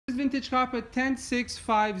vintage carpet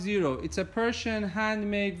 10650. It's a Persian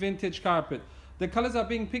handmade vintage carpet. The colors are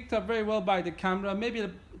being picked up very well by the camera, maybe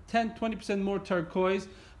 10-20% more turquoise,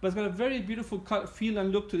 but it's got a very beautiful feel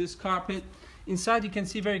and look to this carpet. Inside you can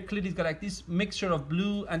see very clearly it's got like this mixture of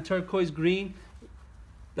blue and turquoise green.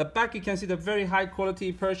 The back you can see the very high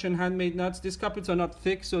quality Persian handmade nuts. These carpets are not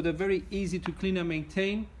thick, so they're very easy to clean and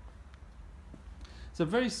maintain. It's a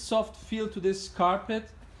very soft feel to this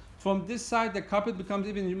carpet. From this side the carpet becomes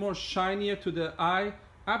even more shinier to the eye.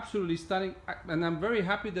 Absolutely stunning, and I'm very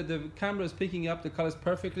happy that the camera is picking up the colors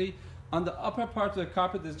perfectly. On the upper part of the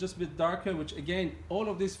carpet is just a bit darker, which again, all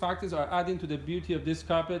of these factors are adding to the beauty of this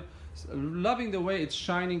carpet. Loving the way it's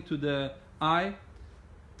shining to the eye.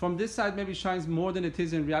 From this side maybe shines more than it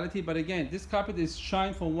is in reality, but again, this carpet is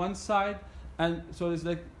shine from one side, and so it's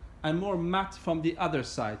like, and more matte from the other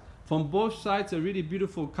side. From both sides, a really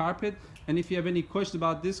beautiful carpet. And if you have any questions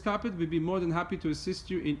about this carpet, we'd be more than happy to assist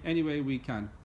you in any way we can.